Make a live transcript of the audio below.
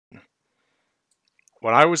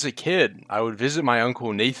When I was a kid, I would visit my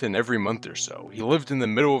uncle Nathan every month or so. He lived in the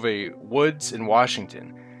middle of a woods in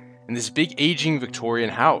Washington, in this big aging Victorian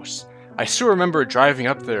house. I still remember driving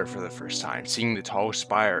up there for the first time, seeing the tall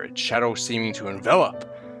spire, its shadow seeming to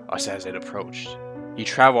envelop us as it approached. He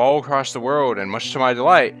traveled all across the world, and much to my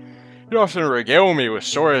delight, he'd often regale me with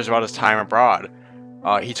stories about his time abroad.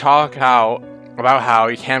 He talked about how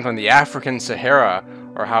he camped on the African Sahara,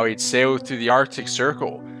 or how he'd sailed through the Arctic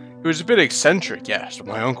Circle. He was a bit eccentric, yes, but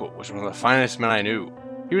my uncle was one of the finest men I knew.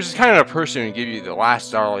 He was the kind of person who'd give you the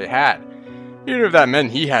last dollar he had, even if that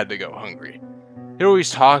meant he had to go hungry. He'd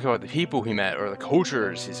always talk about the people he met or the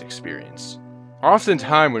cultures he's experienced.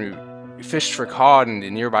 Oftentimes, when we fished for cod in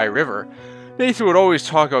the nearby river, Nathan would always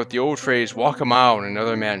talk about the old phrase, walk a mile in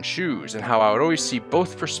another man's shoes, and how I would always see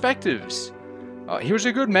both perspectives. He was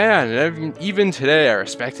a good man, and even today I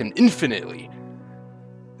respect him infinitely.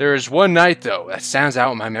 There is one night, though, that stands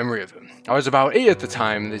out in my memory of him. I was about 8 at the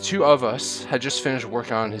time, and the two of us had just finished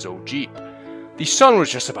working on his old Jeep. The sun was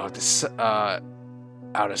just about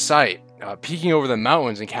out of sight, peeking over the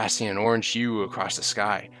mountains and casting an orange hue across the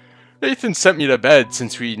sky. Nathan sent me to bed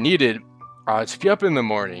since we needed to be up in the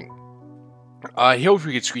morning. He hoped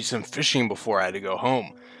we could squeeze some fishing before I had to go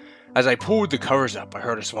home. As I pulled the covers up, I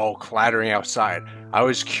heard a small clattering outside. I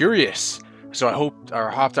was curious, so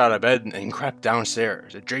I hopped out of bed and crept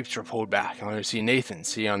downstairs. The drapes were pulled back, and I could see Nathan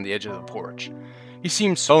sitting on the edge of the porch. He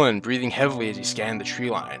seemed sullen, breathing heavily as he scanned the tree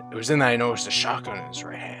line. It was then that I noticed a shotgun in his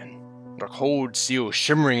right hand, the cold steel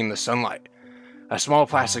shimmering in the sunlight. A small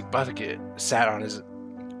plastic bucket sat on his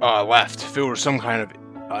left, filled with some kind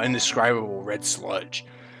of indescribable red sludge.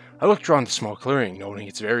 I looked around the small clearing, noting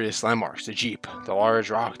its various landmarks, the Jeep, the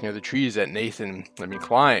large rock near the trees that Nathan let me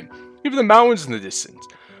climb, even the mountains in the distance.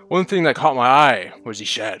 One thing that caught my eye was the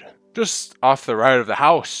shed, just off the right of the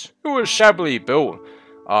house. It was shabbily built,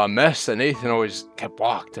 a mess that Nathan always kept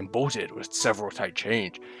locked and bolted with several tight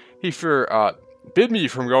chains. He forbid me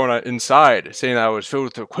from going inside, saying that I was filled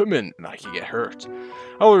with equipment and I could get hurt.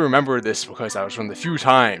 I only remembered this because that was one of the few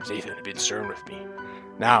times Nathan had been stern with me.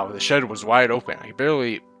 Now, the shed was wide open. I could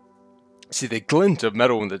barely see the glint of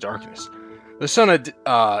metal in the darkness. The sun had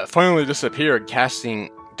finally disappeared, casting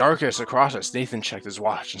darkness across us. Nathan checked his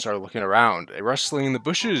watch and started looking around. A rustling in the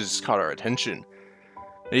bushes caught our attention.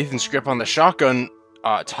 Nathan's grip on the shotgun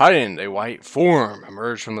tightened. A white form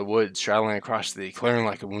emerged from the woods, straddling across the clearing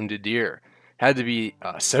like a wounded deer. It had to be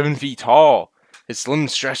 7 feet tall, its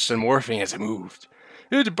limbs stretched and morphing as it moved.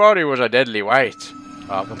 Its body was a deadly white,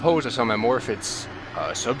 composed of some amorphous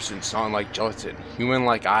substance not unlike gelatin.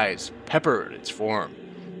 Human-like eyes peppered its form,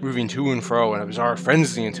 moving to and fro in a bizarre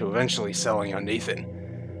frenzy until eventually settling on Nathan.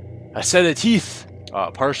 A set of teeth,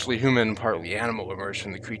 partially human, partly animal, emerged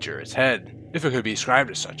from the creature. Its head, if it could be described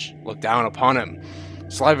as such, looked down upon him.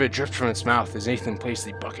 Saliva dripped from its mouth as Nathan placed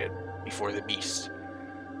the bucket before the beast.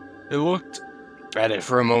 It looked at it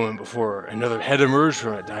for a moment before another head emerged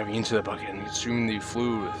from it, diving into the bucket and consuming the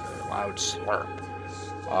fluid with a loud slurp.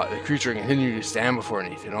 The creature continued to stand before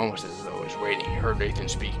Nathan, almost as though it was waiting. He heard Nathan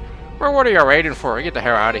speak. "Well, what are you waiting for? Get the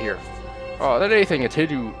hell out of here." Then Nathan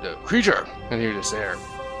continued. The creature continued to stare.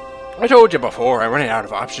 "I told you before, I'm running out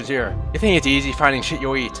of options here. You think it's easy finding shit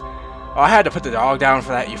you'll eat? I had to put the dog down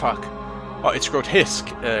for that, you fuck." Its grotesque,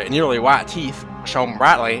 nearly white teeth shone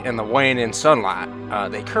brightly in the waning sunlight.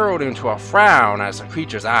 They curled into a frown as the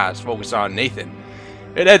creature's eyes focused on Nathan.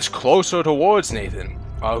 It edged closer towards Nathan,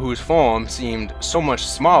 whose form seemed so much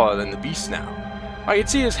smaller than the beast now. I could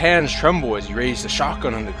see his hands tremble as he raised the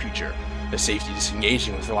shotgun on the creature, the safety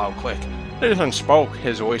disengaging with a loud click. Nathan spoke,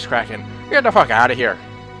 his voice cracking. "Get the fuck out of here."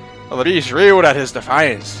 The beast reeled at his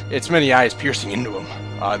defiance, its many eyes piercing into him,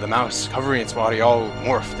 the mouse covering its body all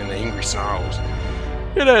morphed into angry snarls.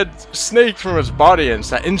 It had snaked from its body and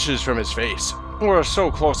sat inches from his face. We were so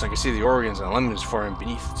close I could see the organs and limbs forming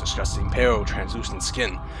beneath its disgusting, pale, translucent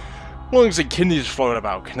skin. Lungs and kidneys floated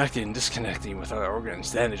about, connecting and disconnecting with other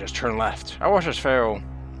organs. Then it just turned left. I watched its frail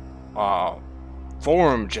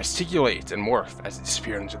form gesticulate and morph as it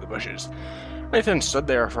disappeared into the bushes. Nathan stood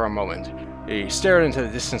there for a moment. He stared into the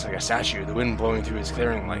distance like a statue, the wind blowing through his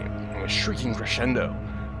clearing light, and was shrieking crescendo.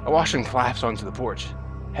 I watched him collapse onto the porch,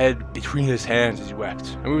 head between his hands as he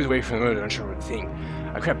wept. I moved away from the window, unsure what to think.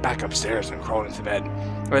 I crept back upstairs and crawled into bed.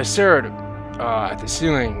 I stared at the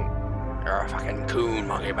ceiling. "You're a fucking coon,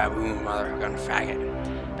 monkey, baboon, motherfucking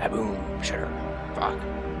faggot. Baboon, shitter, fuck."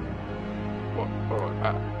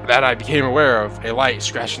 That I became aware of a light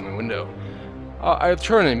scratching the window. I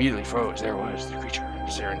turned and immediately froze. There was the creature,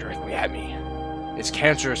 staring directly at me. Its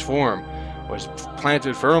cancerous form was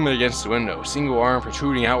planted firmly against the window, single arm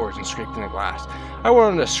protruding outwards and scraping the glass. I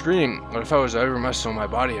wanted to scream, but if I was every muscle in my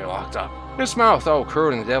body had locked up. Its mouth all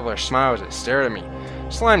curled in the devilish smile as it stared at me.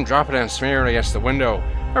 Slime dropping and smearing against the window.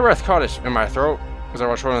 My breath caught in my throat as I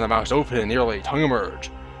watched one of the mouths open and nearly a tongue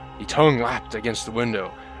emerge. The tongue lapped against the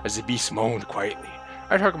window as the beast moaned quietly.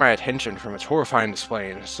 I took my attention from its horrifying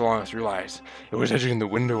display and so long as realized it was edging the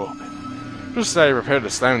window open. Just as I prepared to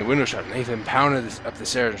slam the window shut, Nathan pounded up the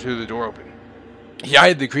stairs and threw the door open. He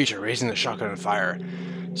eyed the creature, raising the shotgun on fire.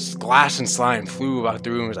 Glass and slime flew about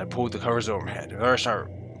the room as I pulled the covers over my head. Another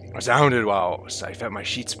start resounded while I felt my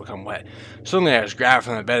sheets become wet. Suddenly I was grabbed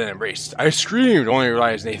from the bed and embraced. I screamed, only to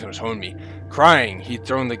realize Nathan was holding me. Crying, he'd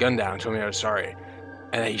thrown the gun down and told me I was sorry,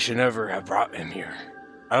 and that he should never have brought him here.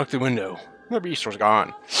 I looked the window. The beast was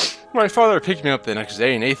gone. My father picked me up the next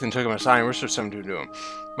day. Nathan took him aside and whispered something to him.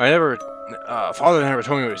 My father never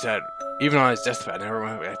told me he was dead. Even on his deathbed, I never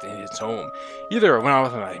went back to his home. Either I went out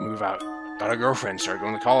with him and I moved out, got a girlfriend, started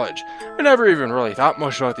going to college. I never even really thought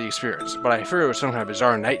much about the experience, but I feared it was some kind of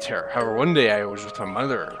bizarre night terror. However, one day I was with my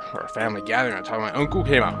mother or a family gathering on time my uncle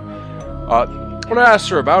came out. When I asked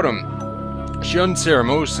her about him, she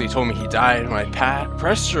unceremoniously told me he died. When I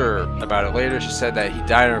pressed her about it later, she said that he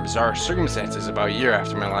died under bizarre circumstances about a year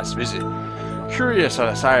after my last visit. Curious,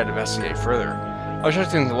 I decided to investigate further. I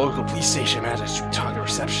checked in the local police station, managed to talk to the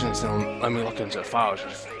receptionist, and let me look into the files,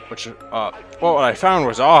 what I found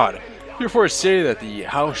was odd. He reported stated that the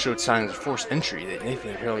house showed signs of forced entry, that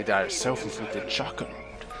Nathan apparently died of self-inflicted shotgun wound.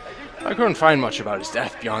 I couldn't find much about his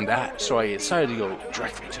death beyond that, so I decided to go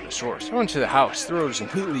directly to the source. I went to the house. The road was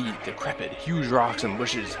completely decrepit, huge rocks and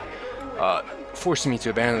bushes, forcing me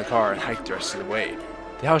to abandon the car and hike the rest of the way.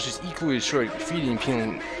 The house was equally destroyed, graffiti and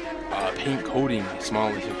peeling paint coating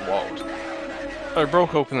small leafy walls. I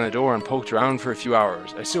broke open the door and poked around for a few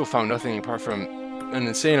hours. I still found nothing apart from an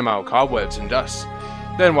insane amount of cobwebs and dust.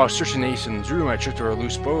 Then, while searching Nathan's room, I tripped over a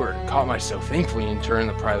loose board and caught myself thankfully and turned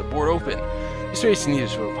the pry of the board open. The space needed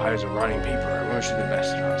full of piles of rotting paper. I went through the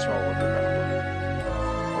message when I swallowed the book.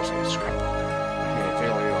 It was like a scrapbook. I made it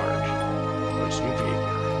fairly large. It was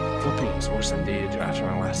newspaper, clippings, most of them dated to after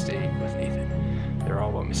my last day with Nathan. They were all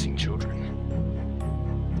about missing children.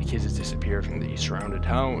 The kids had disappeared from the surrounding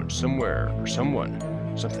town. Somewhere, or someone,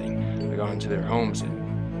 something, had gone to their homes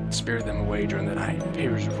and spared them away during the night. The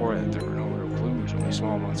papers reported that there were no real clues. Only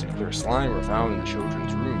small amounts of clear slime were found in the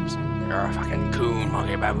children's rooms. You're a fucking coon,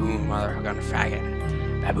 monkey, baboon, motherfucking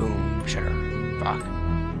faggot, baboon, shitter,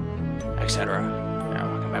 fuck, etc. Yeah,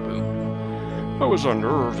 fucking baboon. I was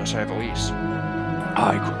unnerved, to say the least.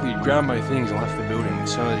 I quickly grabbed my things and left the building. The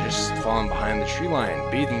sun had just fallen behind the tree line,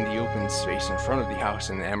 bathing the open space in front of the house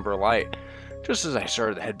in the amber light. Just as I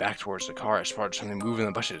started to head back towards the car, I spotted something moving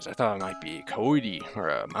in the bushes. I thought it might be a coyote or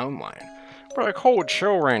a mountain lion, but a cold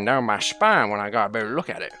chill ran down my spine when I got a better look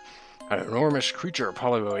at it. An enormous creature,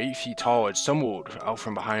 probably about 8 feet tall, had stumbled out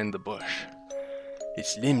from behind the bush.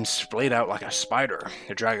 Its limbs splayed out like a spider.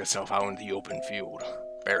 It dragged itself out into the open field.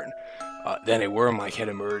 Barren. Then a worm-like head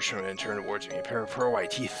emerged from it and turned towards me, a pair of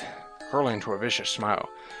pearl-white teeth curling into a vicious smile.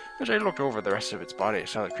 As I looked over the rest of its body, I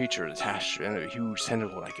saw the creature attached to a huge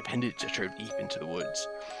tentacle-like appendage that strode deep into the woods.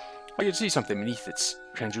 I could see something beneath its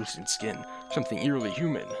translucent skin, something eerily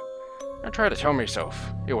human. I tried to tell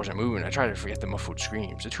myself it wasn't moving. I tried to forget the muffled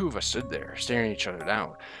screams. The two of us stood there, staring each other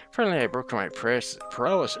down. Finally, I broke my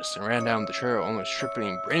paralysis and ran down the trail, almost tripping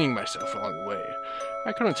and braining myself along the way.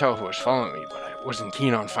 I couldn't tell who was following me, but I wasn't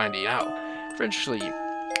keen on finding out. Eventually,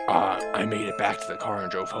 I made it back to the car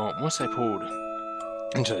and drove home. Once I pulled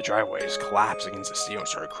into the driveway, I just collapsed against the steel and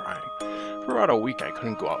started crying. For about a week, I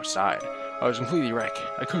couldn't go outside. I was completely wrecked.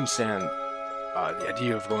 I couldn't stand the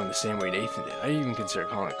idea of going the same way Nathan did. I even considered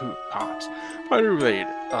calling the cops. But I knew they'd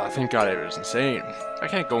think God it was insane. I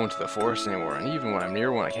can't go into the forest anymore, and even when I'm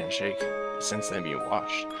near one, I can't shake the sense that I'm being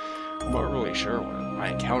watched. I'm not really sure what I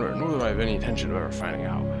encountered, nor do I have any intention of ever finding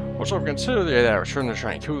out. Also, I've considered the idea that I returned to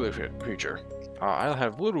try and kill the creature. I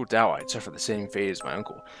have little doubt I'd suffer the same fate as my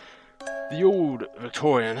uncle. The old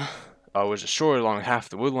Victorian was destroyed along half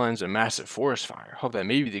the woodlands in a massive forest fire. Hope that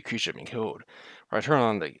maybe the creature had been killed. When I turned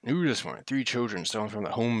on the news this morning, 3 children stolen from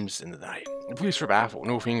their homes in the night. The police were baffled.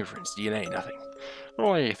 No fingerprints, DNA, nothing. The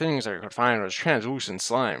only things I could find was translucent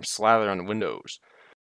slime slathered on the windows.